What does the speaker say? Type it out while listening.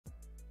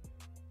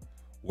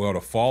Well,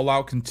 the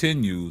fallout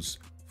continues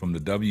from the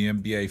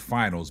WNBA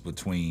finals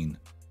between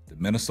the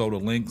Minnesota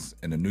Lynx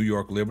and the New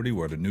York Liberty,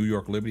 where the New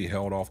York Liberty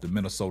held off the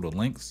Minnesota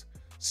Lynx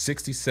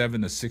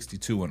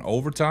 67-62 in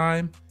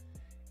overtime,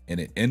 and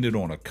it ended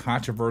on a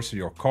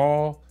controversial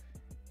call,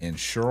 and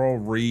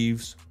Cheryl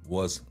Reeves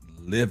was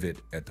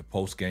livid at the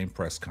post-game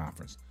press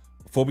conference.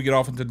 Before we get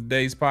off into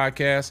today's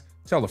podcast,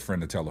 tell a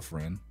friend to tell a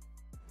friend.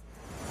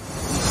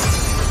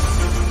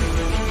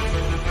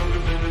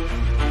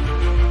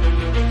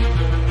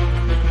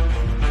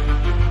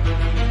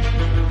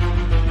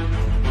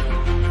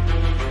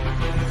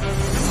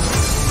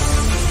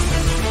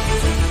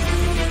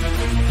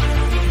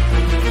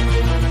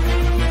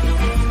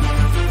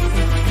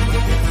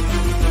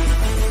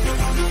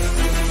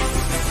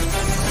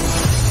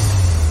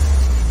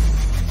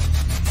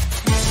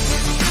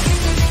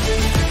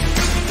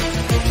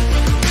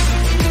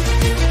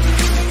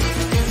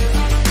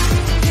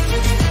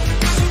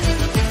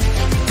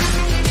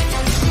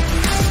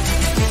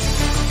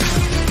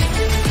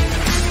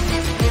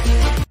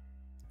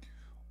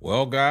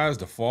 Well, guys,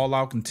 the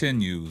fallout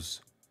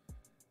continues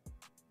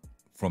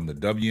from the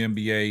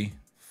WNBA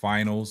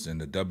finals and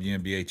the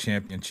WNBA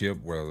championship,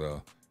 where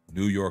the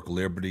New York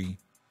Liberty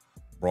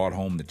brought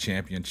home the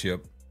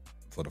championship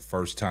for the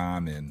first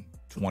time in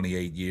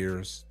 28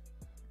 years,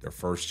 their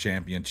first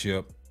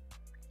championship.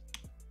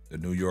 The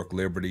New York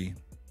Liberty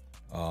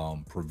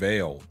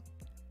prevailed,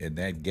 and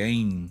that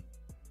game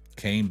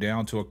came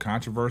down to a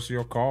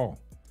controversial call,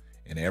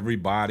 and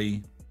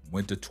everybody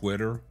went to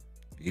Twitter.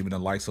 Even the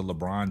likes of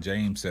LeBron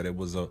James said it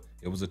was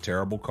a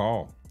terrible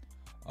call.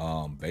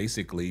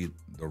 Basically,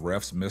 the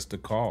refs missed the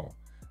call.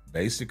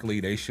 Basically,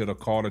 they should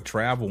have called a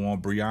travel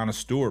on Breanna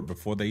Stewart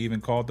before they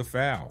even called the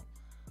foul.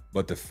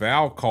 But the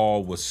foul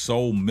call was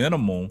so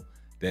minimal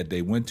that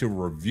they went to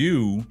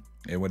review,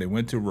 and when they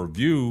went to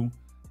review,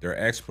 their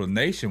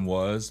explanation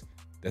was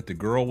that the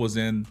girl was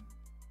in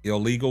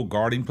illegal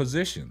guarding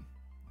position.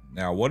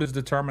 Now, what is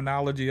the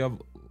terminology of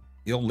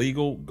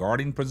illegal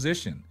guarding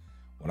position?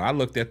 When I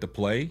looked at the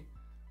play,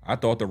 I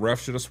thought the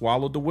ref should have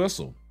swallowed the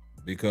whistle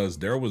because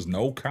there was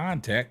no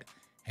contact.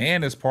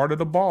 Hand is part of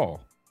the ball.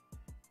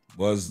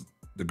 Was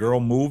the girl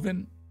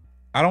moving?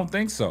 I don't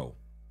think so.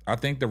 I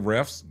think the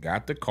refs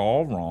got the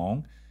call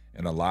wrong,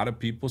 and a lot of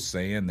people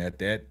saying that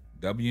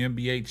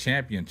WNBA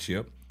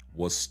championship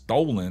was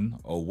stolen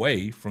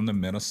away from the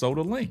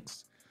Minnesota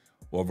Lynx.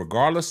 Well,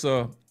 regardless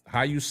of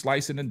how you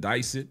slice it and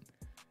dice it,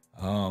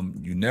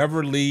 you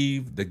never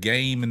leave the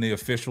game in the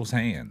officials'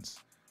 hands.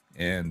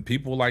 And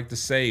people like to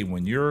say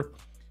when you're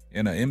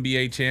in an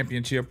NBA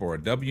championship or a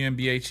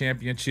WNBA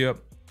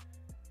championship,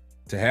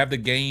 to have the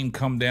game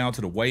come down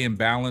to the weigh and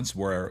balance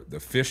where the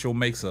official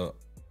makes a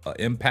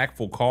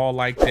impactful call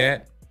like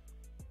that,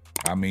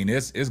 I mean,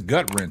 it's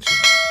gut-wrenching.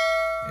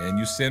 And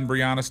you send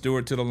Breanna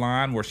Stewart to the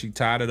line where she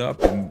tied it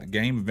up, and the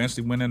game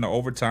eventually went into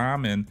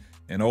overtime. And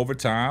in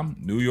overtime,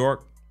 New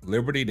York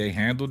Liberty, they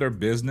handled their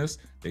business.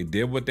 They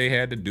did what they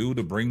had to do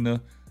to bring the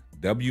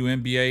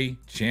WNBA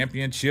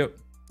championship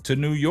to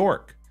New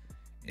York.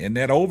 In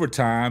that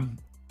overtime,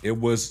 it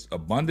was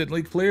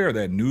abundantly clear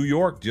that New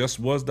York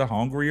just was the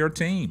hungrier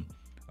team.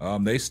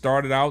 They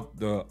started out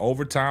the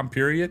overtime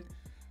period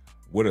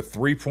with a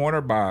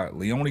three-pointer by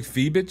Leonie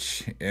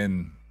Fibich.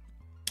 And,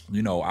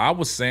 you know, I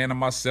was saying to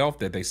myself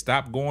that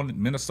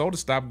Minnesota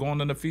stopped going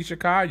to Nafisha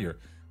Collier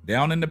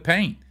down in the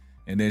paint.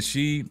 And then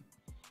she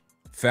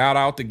fouled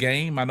out the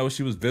game. I know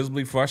she was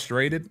visibly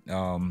frustrated.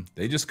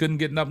 They just couldn't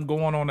get nothing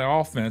going on the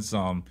offense.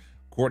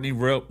 Courtney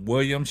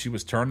Williams, she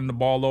was turning the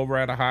ball over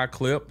at a high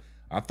clip.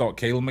 I thought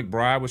Kayla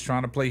McBride was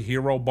trying to play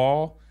hero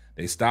ball.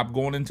 They stopped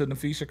going into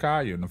Nafisha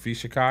Collier.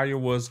 Nafisha Collier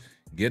was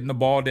getting the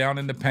ball down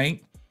in the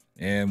paint.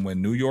 And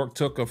when New York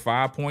took a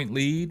 5-point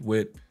lead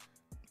with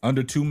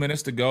under 2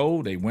 minutes to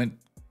go, they went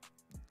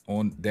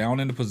on down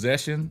into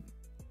possession.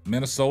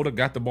 Minnesota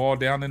got the ball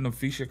down in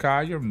Nafisha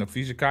Collier, and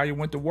Nafisha Collier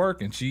went to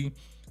work, and she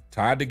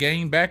tied the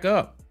game back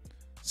up.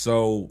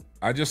 So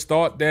I just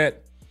thought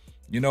that,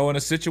 you know, in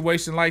a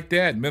situation like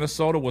that,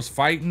 Minnesota was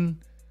fighting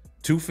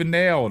tooth and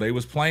nail. They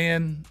was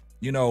playing,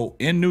 you know,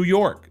 in New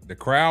York. The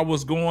crowd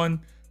was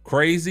going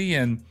crazy,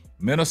 and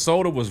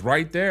Minnesota was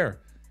right there.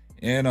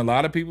 And a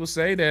lot of people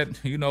say that,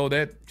 you know,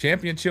 that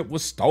championship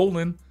was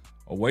stolen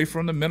away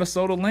from the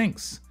Minnesota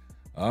Lynx.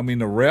 I mean,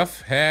 the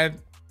ref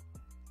had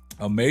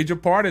a major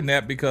part in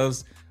that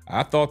because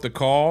I thought the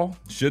call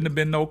shouldn't have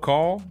been no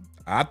call.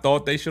 I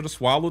thought they should have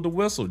swallowed the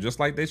whistle, just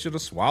like they should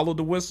have swallowed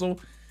the whistle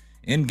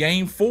in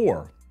Game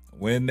 4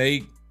 when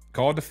they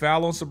called the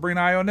foul on Sabrina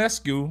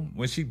Ionescu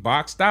when she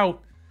boxed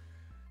out,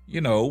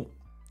 you know,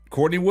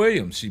 Courtney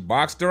Williams. She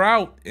boxed her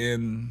out,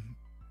 and,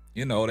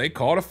 you know, they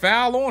called a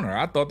foul on her.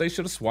 I thought they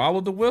should have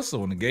swallowed the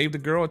whistle and gave the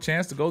girl a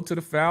chance to go to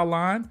the foul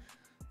line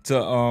to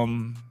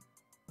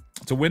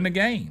win the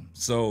game.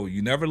 So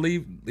you never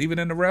leave it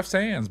in the ref's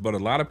hands. But a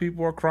lot of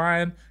people are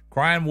crying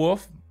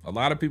wolf. A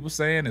lot of people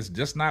saying it's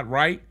just not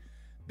right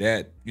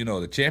that, you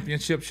know, the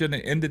championship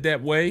shouldn't have ended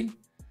that way.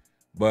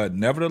 But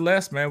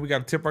nevertheless, man, we got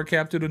to tip our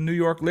cap to the New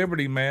York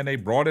Liberty, man. They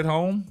brought it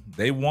home.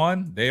 They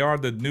won. They are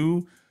the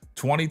new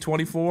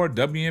 2024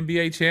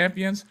 WNBA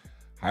champions,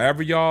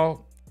 however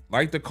y'all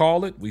like to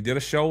call it. We did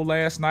a show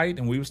last night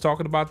and we was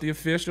talking about the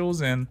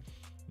officials and,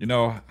 you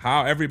know,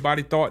 how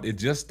everybody thought it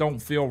just don't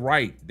feel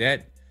right.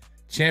 That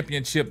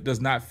championship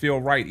does not feel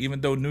right.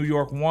 Even though New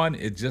York won,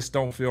 it just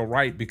don't feel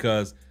right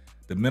because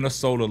the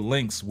Minnesota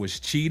Lynx was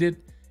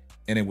cheated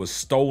and it was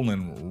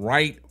stolen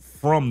right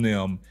from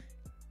them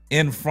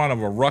in front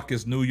of a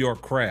ruckus New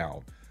York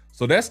crowd.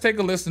 So let's take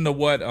a listen to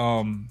what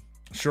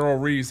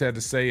Cheryl Reeves had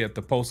to say at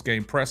the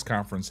post-game press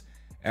conference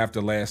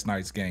after last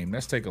night's game.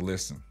 Let's take a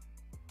listen.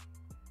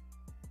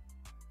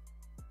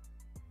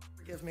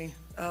 Forgive me.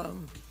 I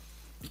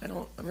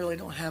really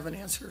don't have an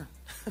answer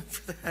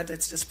for that.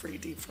 That's just pretty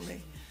deep for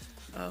me.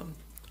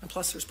 And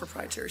plus, there's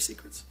proprietary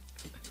secrets.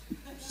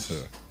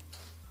 Sure.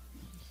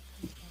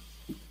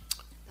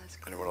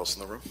 Anyone else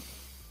in the room?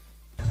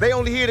 They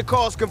only here to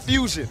cause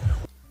confusion.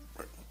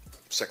 Right.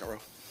 Second row.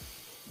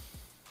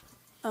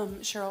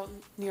 Cheryl,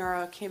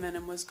 Niara came in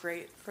and was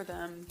great for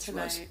them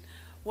tonight.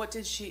 What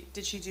did she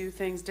do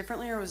things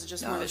differently, or was it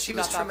just more that she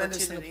was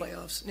tremendous in the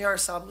playoffs? Niara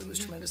Sabally was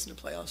tremendous in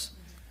the playoffs.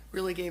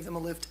 Really gave them a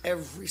lift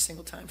every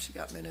single time she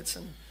got minutes,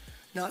 and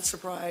not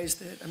surprised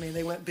that, I mean,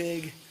 they went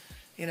big.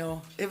 You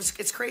know,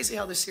 it's crazy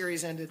how the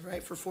series ended,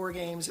 right? For 4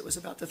 games, it was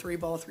about the three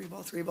ball.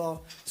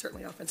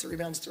 Certainly offensive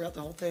rebounds throughout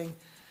the whole thing.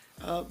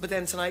 But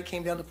then tonight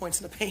came down to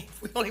points in the paint.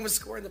 We don't even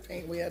score in the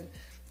paint. We had,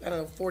 I don't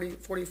know,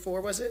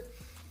 44 was it?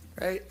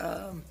 Right?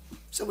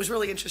 So it was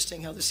really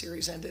interesting how the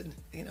series ended,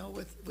 you know,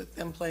 with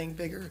them playing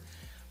bigger.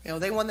 You know,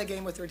 they won the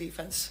game with their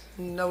defense,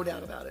 no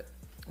doubt about it,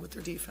 with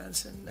their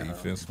defense. And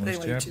defense wins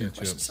anyway,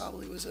 championships.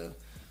 Sabally was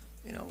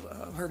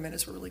her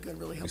minutes were really good,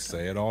 really helped. We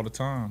say it all the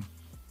time.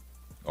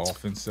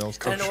 Offense sells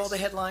coaches. And I know all the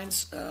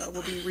headlines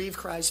will be Reeve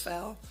cries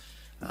foul.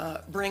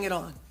 Bring it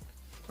on,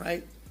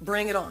 right?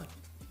 Bring it on.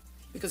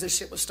 Because this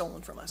shit was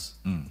stolen from us.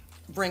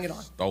 Bring it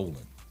on. Stolen.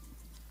 Coach,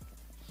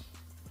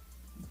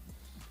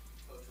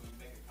 when you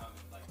make a comment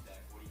like that,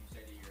 what do you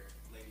say to your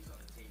ladies on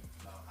the team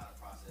about how to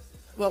process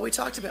this? Well, we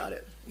talked about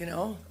it, you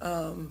know.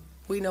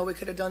 We know we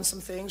could have done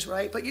some things,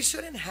 right? But you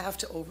shouldn't have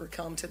to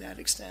overcome to that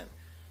extent.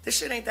 This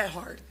shit ain't that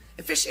hard.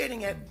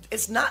 Officiating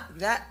it's not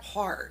that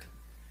hard.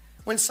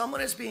 When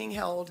someone is being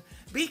held,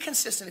 be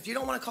consistent. If you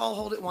don't want to call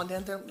hold it one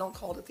end, don't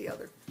call it the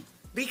other.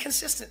 Be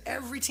consistent.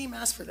 Every team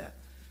asks for that.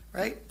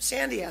 Right?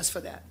 Sandy asked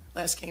for that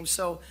last game.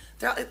 So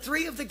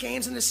 3 of the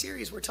games in the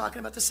series, we're talking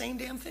about the same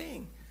damn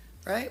thing,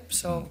 right?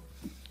 So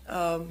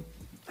I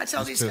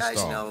tell these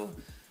guys, you know,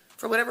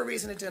 for whatever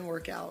reason it didn't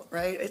work out,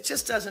 right? It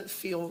just doesn't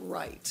feel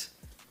right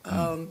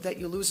that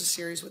you lose a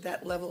series with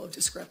that level of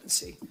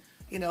discrepancy,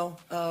 you know.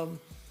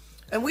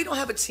 And we don't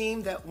have a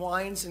team that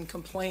whines and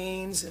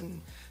complains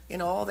and, you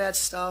know, all that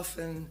stuff.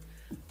 And,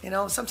 you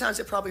know, sometimes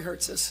it probably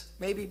hurts us.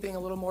 Maybe being a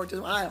little more,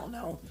 I don't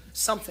know,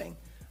 something.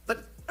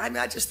 But I mean,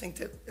 I just think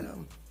that,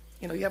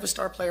 you know, you have a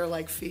star player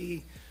like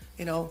Fee,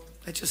 you know,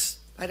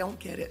 I don't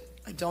get it.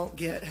 I don't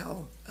get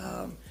how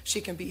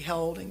she can be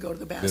held and go to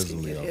the basket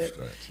and get hit.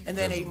 And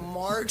then a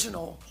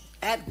marginal,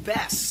 at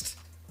best,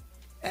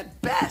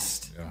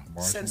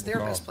 sends their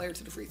best player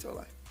to the free throw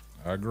line.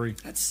 I agree.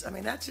 That's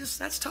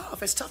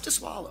tough. It's tough to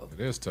swallow. It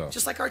is tough.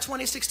 Just like our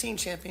 2016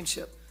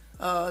 championship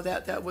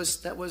that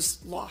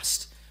was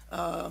lost,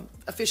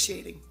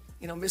 officiating,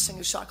 you know, missing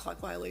a shot clock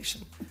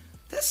violation.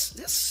 This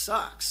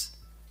sucks.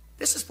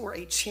 This is for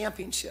a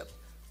championship,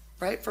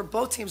 right? For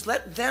both teams.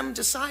 Let them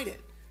decide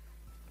it.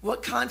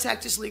 What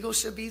contact is legal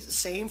should be the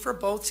same for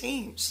both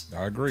teams.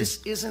 I agree.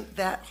 This isn't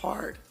that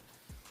hard.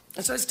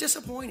 And so it's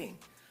disappointing.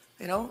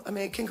 You know, I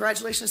mean,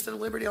 congratulations to the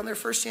Liberty on their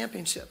first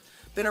championship.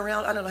 Been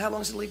around, I don't know, how long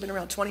has the league been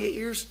around? 28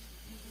 years?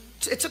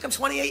 It took them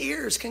 28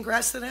 years.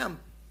 Congrats to them.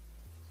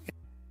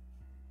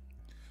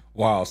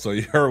 Wow, so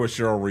you heard what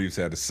Cheryl Reeves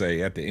had to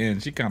say. At the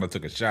end, she kind of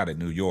took a shot at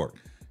New York.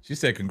 She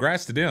said,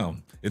 congrats to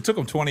them. It took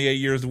them 28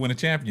 years to win a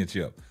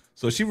championship.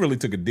 So she really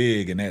took a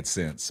dig in that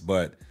sense.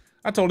 But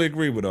I totally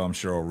agree with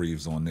Cheryl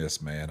Reeves on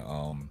this, man.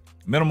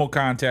 Minimal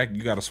contact,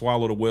 you got to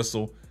swallow the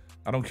whistle.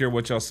 I don't care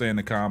what y'all say in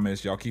the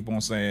comments. Y'all keep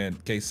on saying,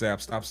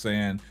 K-Sap, stop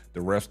saying the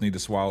refs need to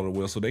swallow the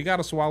whistle. They got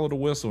to swallow the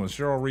whistle, and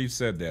Cheryl Reeves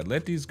said that.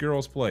 Let these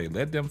girls play.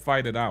 Let them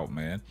fight it out,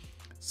 man.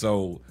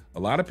 So a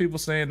lot of people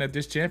saying that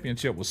this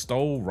championship was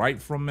stole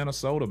right from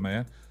Minnesota,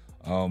 man.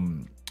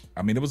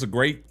 I mean, it was a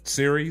great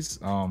series.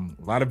 A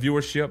lot of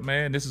viewership,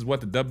 man. This is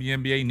what the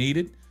WNBA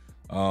needed.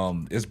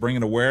 It's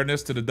bringing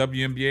awareness to the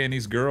WNBA and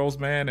these girls,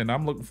 man. And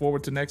I'm looking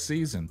forward to next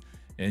season.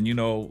 And, you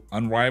know,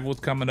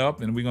 Unrivaled coming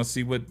up, and we're going to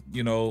see what,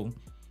 you know,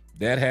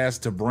 that has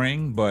to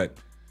bring. But,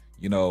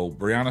 you know,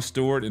 Breanna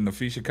Stewart and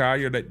Nafisha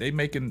Collier, they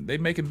making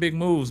big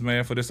moves,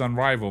 man, for this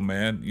Unrivaled,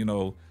 man. You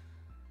know,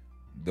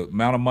 the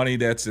amount of money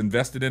that's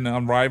invested in the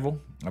Unrivaled,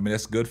 I mean,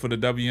 that's good for the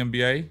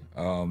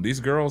WNBA. These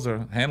girls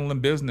are handling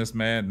business,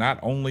 man, not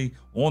only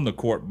on the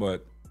court,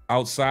 but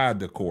outside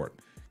the court.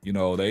 You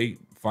know, they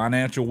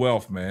financial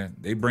wealth, man.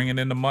 They bringing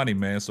in the money,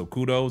 man. So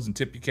kudos and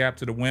tip your cap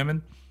to the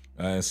women.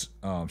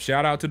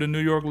 Shout out to the New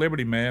York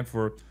Liberty, man,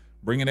 for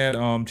bringing that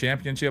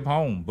championship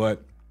home.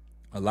 But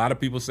a lot of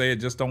people say it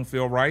just don't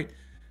feel right.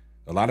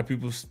 A lot of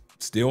people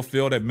still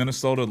feel that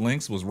Minnesota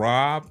Lynx was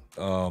robbed.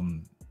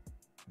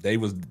 They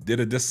did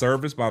a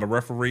disservice by the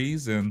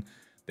referees, and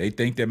they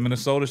think that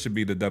Minnesota should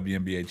be the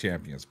WNBA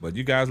champions. But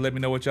you guys let me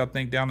know what y'all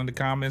think down in the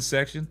comments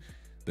section.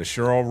 The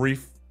Cheryl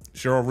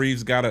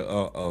Reeves got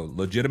a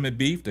legitimate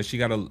beef. Does she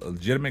got a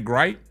legitimate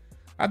gripe?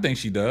 I think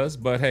she does.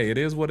 But, hey, it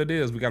is what it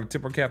is. We got to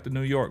tip our cap to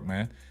New York,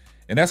 man.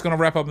 And that's going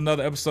to wrap up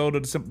another episode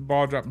of the Simply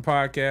Ball Dropping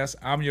Podcast.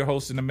 I'm your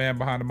host and the man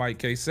behind the mic,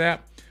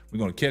 K-Sap. We're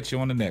going to catch you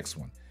on the next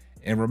one.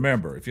 And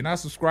remember, if you're not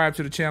subscribed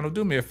to the channel,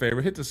 do me a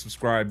favor, hit the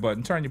subscribe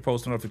button, turn your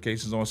post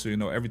notifications on so you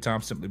know every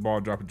time Simply Ball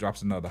Dropping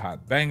drops another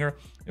hot banger.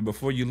 And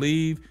before you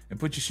leave and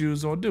put your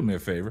shoes on, do me a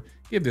favor,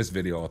 give this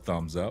video a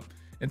thumbs up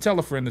and tell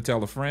a friend to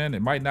tell a friend.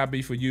 It might not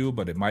be for you,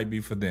 but it might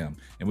be for them.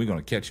 And we're going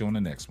to catch you on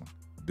the next one.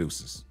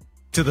 Deuces.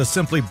 To the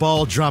Simply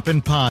Ball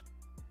Dropping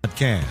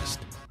Podcast.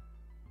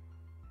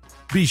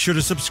 Be sure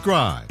to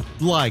subscribe,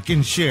 like,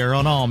 and share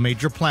on all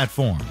major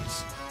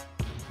platforms.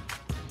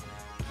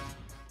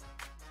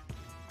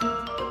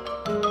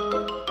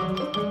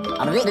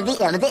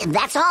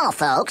 That's all,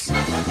 folks.